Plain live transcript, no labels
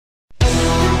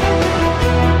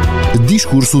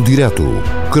Discurso Directo.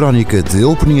 Crónica de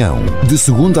opinião. De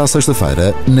segunda a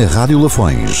sexta-feira, na Rádio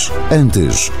Lafões.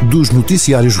 Antes dos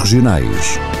noticiários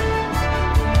regionais.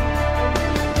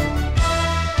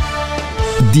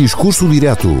 Discurso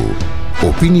Directo.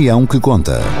 Opinião que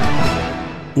conta.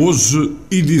 Hoje,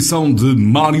 edição de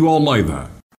Mário Almeida.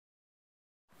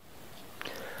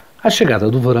 A chegada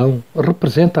do verão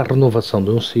representa a renovação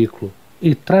de um ciclo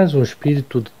e traz um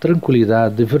espírito de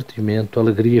tranquilidade, divertimento,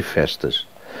 alegria e festas.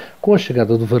 Com a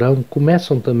chegada do verão,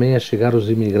 começam também a chegar os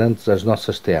imigrantes às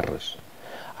nossas terras,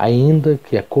 ainda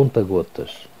que a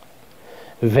conta-gotas.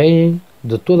 Vêm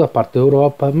de toda a parte da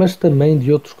Europa, mas também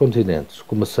de outros continentes,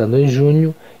 começando em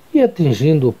junho e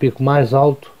atingindo o pico mais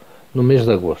alto no mês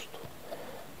de agosto.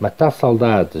 Matar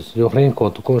saudades e o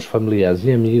reencontro com os familiares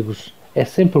e amigos é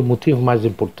sempre o motivo mais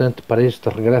importante para este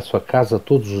regresso a casa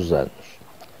todos os anos.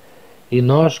 E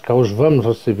nós cá os vamos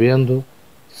recebendo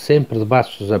sempre de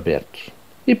braços abertos.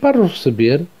 E para os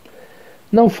receber,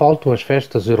 não faltam as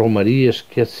festas e romarias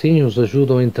que assim os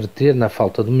ajudam a entreter na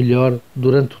falta de melhor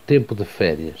durante o tempo de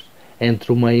férias,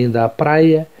 entre uma ida à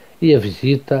praia e a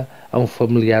visita a um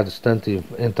familiar distante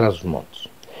entre os montes.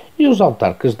 E os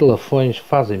autarcas de Lafões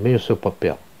fazem bem o seu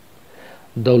papel.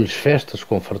 Dão-lhes festas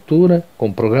com fartura,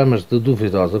 com programas de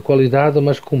duvidosa qualidade,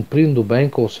 mas cumprindo bem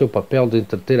com o seu papel de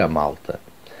entreter a malta.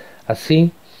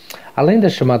 Assim, além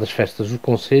das chamadas festas dos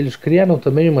concelhos, criaram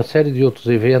também uma série de outros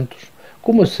eventos,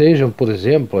 como sejam, por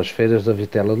exemplo, as feiras da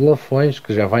vitela de Lafões,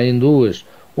 que já vai em duas,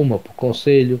 uma por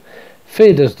concelho,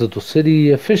 feiras de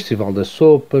doçaria, festival das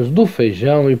sopas, do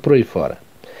feijão e por aí fora.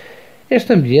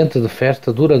 Este ambiente de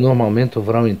festa dura normalmente o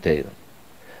verão inteiro.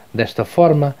 Desta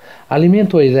forma,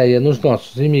 alimentam a ideia nos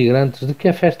nossos imigrantes de que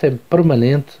a festa é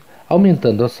permanente,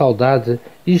 aumentando a saudade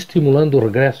e estimulando o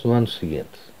regresso no ano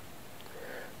seguinte.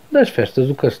 Das festas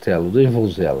do Castelo de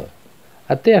Envolzela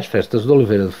até às festas de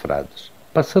Oliveira de Frades,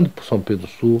 passando por São Pedro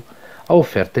Sul, a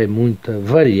oferta é muita,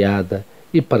 variada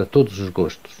e para todos os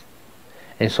gostos.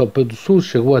 Em São Pedro Sul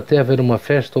chegou até a haver uma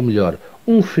festa, ou melhor,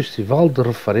 um festival de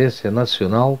referência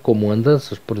nacional, como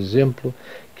Andanças, por exemplo,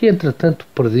 que entretanto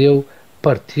perdeu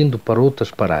partindo para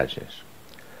outras paragens.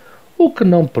 O que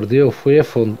não perdeu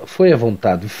foi a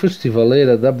vontade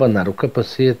festivaleira de abanar o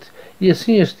capacete e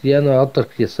assim este ano a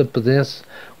autarquia sapedense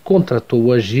contratou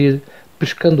o Agir,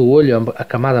 pescando o olho à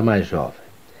camada mais jovem.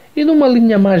 E numa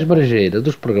linha mais brejeira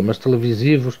dos programas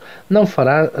televisivos,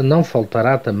 não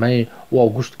faltará também o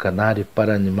Augusto Canário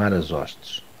para animar as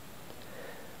hostes.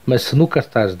 Mas se no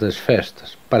cartaz das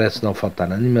festas parece não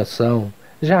faltar animação,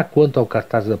 já quanto ao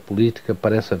cartaz da política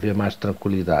parece haver mais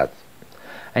tranquilidade.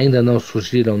 Ainda não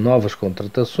surgiram novas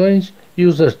contratações e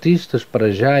os artistas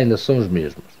para já ainda são os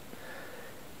mesmos.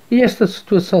 E esta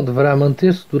situação deverá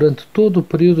manter-se durante todo o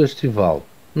período estival,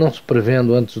 não se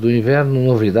prevendo antes do inverno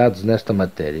novidades nesta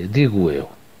matéria, digo eu.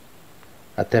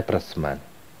 Até para a semana.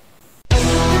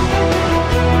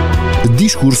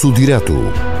 Discurso Directo.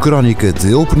 Crónica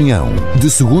de opinião. De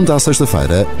segunda a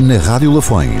sexta-feira, na Rádio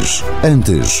Lafões.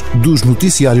 Antes dos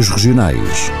noticiários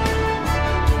regionais.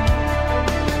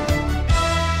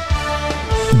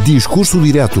 Discurso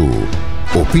Directo.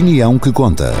 Opinião que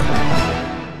conta.